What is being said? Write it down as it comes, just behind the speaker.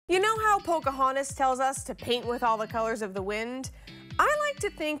You know how Pocahontas tells us to paint with all the colors of the wind? I like to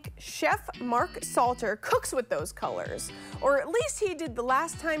think Chef Mark Salter cooks with those colors, or at least he did the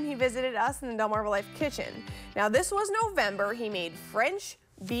last time he visited us in the Delmarva Life kitchen. Now this was November. He made French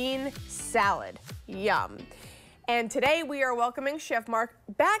bean salad. Yum. And today we are welcoming Chef Mark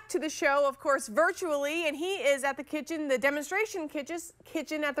back to the show, of course, virtually, and he is at the kitchen, the demonstration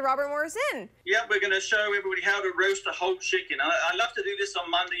kitchen at the Robert Morris Inn. Yeah, we're going to show everybody how to roast a whole chicken. I love to do this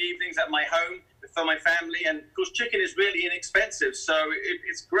on Monday evenings at my home for my family, and of course chicken is really inexpensive, so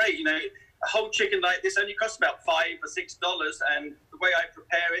it's great. You know, a whole chicken like this only costs about $5 or $6, and the way I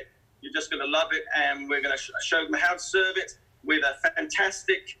prepare it, you're just going to love it, and we're going to show them how to serve it with a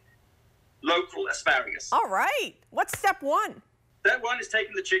fantastic local asparagus. All right. What's step one? Step one is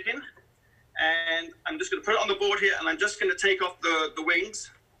taking the chicken, and I'm just going to put it on the board here, and I'm just going to take off the wings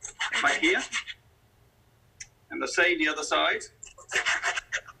right here, and the same the other side.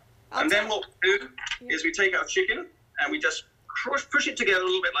 And then what we do is we take our chicken and we just push it together a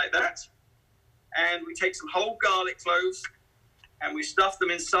little bit like that, and we take some whole garlic cloves and we stuff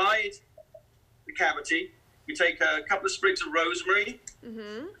them inside the cavity. We take a couple of sprigs of rosemary.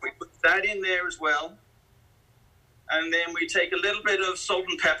 We put that in there as well. And then we take a little bit of salt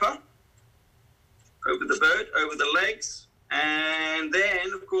and pepper over the bird, over the legs. And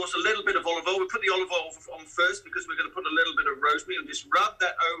then, of course, a little bit of olive oil. We put the olive oil on first because we're going to put a little bit of rosemary and just rub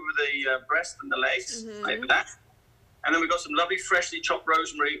that over the breast and the legs, like that. And then we've got some lovely freshly chopped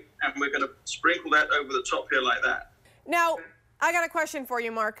rosemary, and we're going to sprinkle that over the top here like that. Now, I got a question for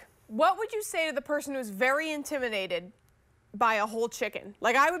you, Mark. What would you say to the person who's very intimidated by a whole chicken?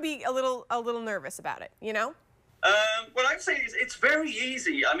 Like, I would be a little nervous about it, you know? What I'd say is it's very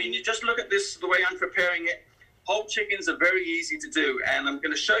easy. I mean, you just look at this, the way I'm preparing it. Whole chickens are very easy to do, and I'm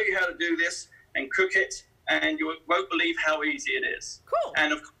going to show you how to do this and cook it, and you won't believe how easy it is. Cool.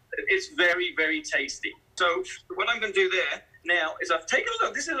 And of course, it's very, very tasty. So what I'm going to do there now is I've taken a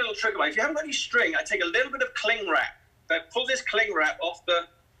look. This is a little trick of mine. If you haven't got any string, I take a little bit of cling wrap. I pull this cling wrap off the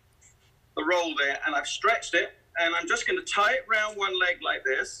roll there, and I've stretched it, and I'm just going to tie it around one leg like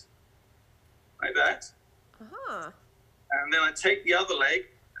this, like that. And then I take the other leg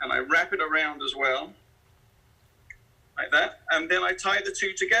and I wrap it around as well, like that. And then I tie the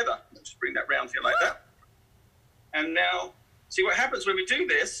two together. Let's just bring that round here like that. And now, see what happens when we do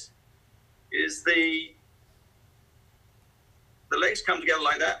this is the legs come together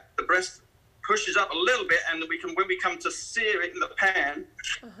like that. The breast pushes up a little bit, and when we come to sear it in the pan,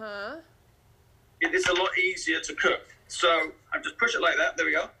 it is a lot easier to cook. So I just push it like that. There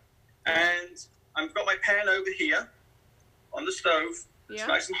we go. And I've got my pan over here on the stove. It's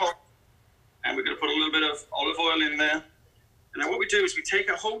nice and hot. And we're going to put a little bit of olive oil in there. And then what we do is we take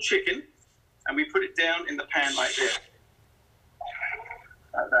a whole chicken and we put it down in the pan like this.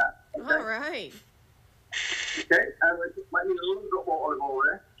 Like that. Okay. All right. Okay, and we might need a little bit more olive oil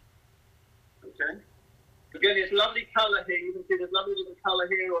there. Okay. Again, it's lovely colour here. You can see there's lovely little colour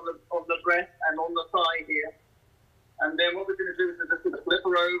here on the breast and on the thigh here. And then what we're going to do is we're just going to flip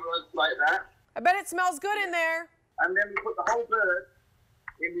her over like that. I bet it smells good in there. And then we put the whole bird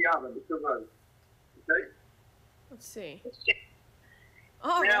in the oven, the roast. Okay? Let's see.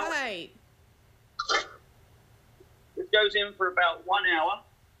 All now, right. This goes in for about 1 hour.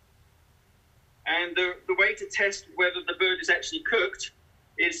 And the way to test whether the bird is actually cooked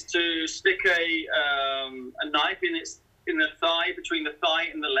is to stick a knife in the thigh, between the thigh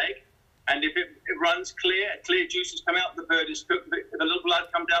and the leg. And if it runs clear juices come out, the bird is cooked. If a little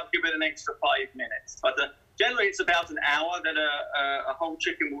blood comes out, give it an extra 5 minutes. But generally, it's about an hour that a whole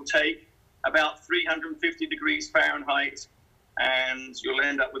chicken will take, about 350 degrees Fahrenheit, and you'll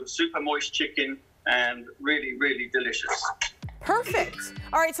end up with a super moist chicken and really, really delicious. Perfect.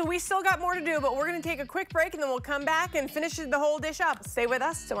 All right, so we still got more to do, but we're going to take a quick break, and then we'll come back and finish the whole dish up. Stay with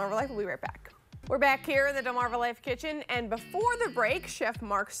us. Delmarva Life will be right back. We're back here in the Delmarva Life kitchen, and before the break, Chef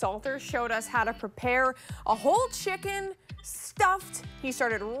Mark Salter showed us how to prepare a whole chicken stuffed. He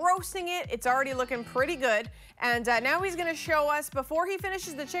started roasting it. It's already looking pretty good, and now he's going to show us, before he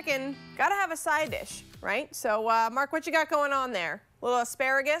finishes the chicken, got to have a side dish, right? So, Mark, what you got going on there? A little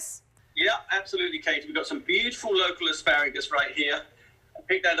asparagus? Yeah, absolutely, Kate. We've got some beautiful local asparagus right here. I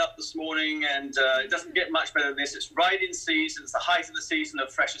picked that up this morning, and it doesn't get much better than this. It's right in season. It's the height of the season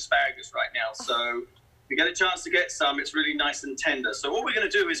of fresh asparagus right now. So if you get a chance to get some, it's really nice and tender. So what we're going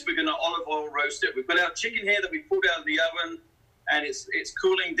to do is we're going to olive oil roast it. We've got our chicken here that we pulled out of the oven, and it's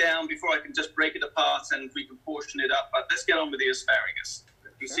cooling down before I can just break it apart and we can portion it up. But let's get on with the asparagus.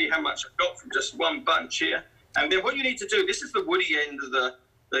 You can see how much I've got from just one bunch here. And then what you need to do, this is the woody end of the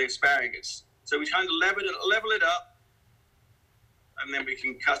asparagus. So we kind of level it up and then we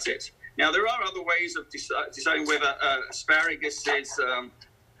can cut it. Now, there are other ways of deciding whether asparagus is,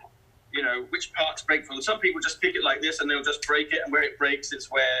 you know, which parts break from. Some people just pick it like this and they'll just break it, and where it breaks, it's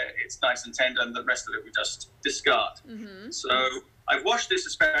where it's nice and tender, and the rest of it we just discard. So I've washed this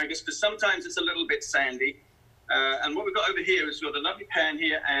asparagus because sometimes it's a little bit sandy. And what we've got over here is we've got a lovely pan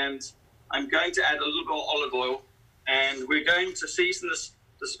here, and I'm going to add a little more olive oil, and we're going to season this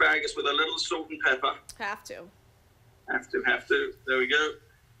asparagus with a little salt and pepper. Have to. Have to. There we go.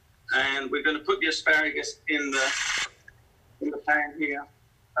 And we're going to put the asparagus in the pan here.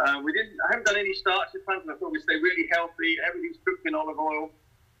 I haven't done any starch this time, because I thought we'd stay really healthy. Everything's cooked in olive oil,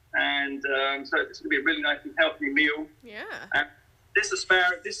 and so it's going to be a really nice and healthy meal. Yeah. And this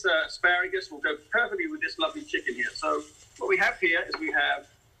asparagus will go perfectly with this lovely chicken here. So what we have here is we have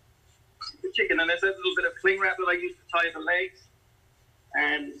the chicken, and there's a little bit of cling wrap that I use to tie the legs.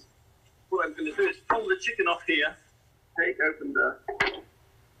 And what I'm going to do is pull the chicken off here, open the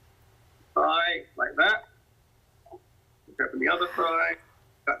thigh like that, open the other thigh,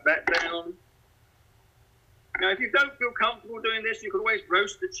 cut that down. Now, if you don't feel comfortable doing this, you can always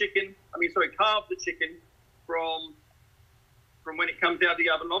carve the chicken from when it comes out of the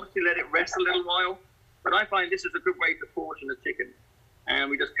oven. Obviously, let it rest a little while, but I find this is a good way to portion the chicken.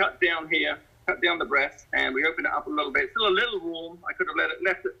 And we just cut down here, cut down the breast, and we open it up a little bit. It's still a little warm. I could have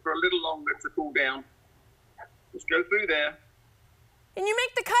left it for a little longer to cool down. Just go through there. And you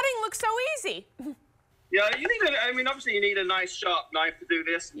make the cutting look so easy. Yeah, obviously you need a nice sharp knife to do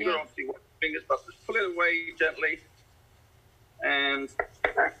this. You've got to obviously watch your fingers, but just pull it away gently. And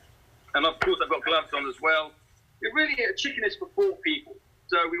of course I've got gloves on as well. A chicken is for 4 people.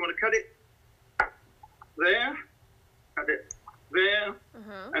 So we want to cut it there, cut it there,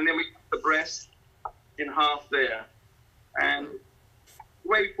 and then we cut the breast in half there. And the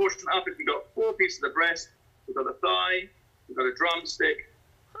way we portion it up is we've got 4 pieces of breast, we've got a thigh, we've got a drumstick,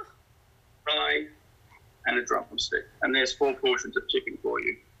 thigh, and a drumstick. And there's 4 portions of chicken for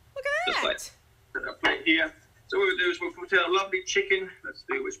you. Look at that. Just like that plate here. So what we'll do is we'll put a lovely chicken. Let's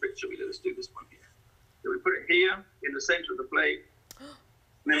do, which bit should we do? Let's do this one here. So we put it here in the center of the plate. And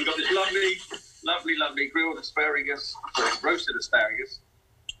then we've got this lovely grilled asparagus, roasted asparagus.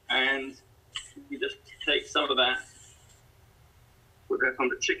 And you just take some of that, put that on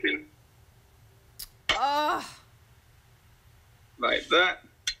the chicken. Oh. Like that.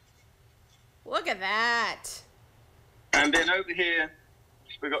 Look at that. And then over here,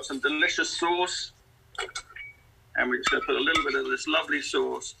 we've got some delicious sauce. And we're just going to put a little bit of this lovely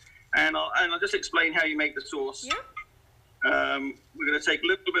sauce. And I'll just explain how you make the sauce. Yeah. We're going to take a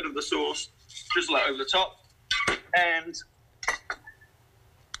little bit of the sauce, drizzle it over the top. And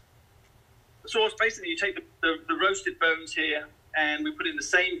the sauce, basically, you take the roasted bones here, and we put it in the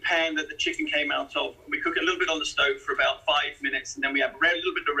same pan that the chicken came out of. We cook it a little bit on the stove for about 5 minutes, and then we have a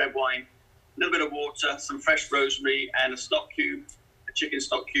little bit of red wine, a little bit of water, some fresh rosemary, and a stock cube, a chicken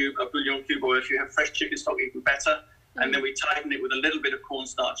stock cube, a bouillon cube, or if you have fresh chicken stock, even better. And then we tighten it with a little bit of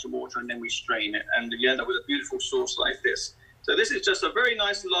cornstarch and water, and then we strain it, and you end up with a beautiful sauce like this. So this is just a very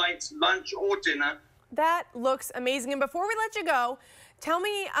nice light lunch or dinner. That looks amazing. And before we let you go, tell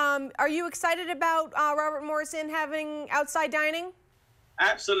me, are you excited about Robert Morrison having outside dining?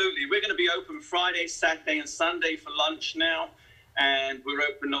 Absolutely. We're going to be open Friday, Saturday, and Sunday for lunch now. And we're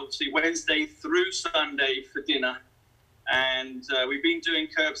open, obviously, Wednesday through Sunday for dinner. And we've been doing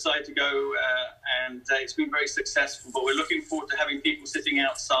curbside to go, and it's been very successful. But we're looking forward to having people sitting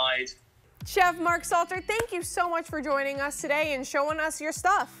outside. Chef Mark Salter, thank you so much for joining us today and showing us your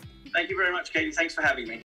stuff. Thank you very much, Katie. Thanks for having me.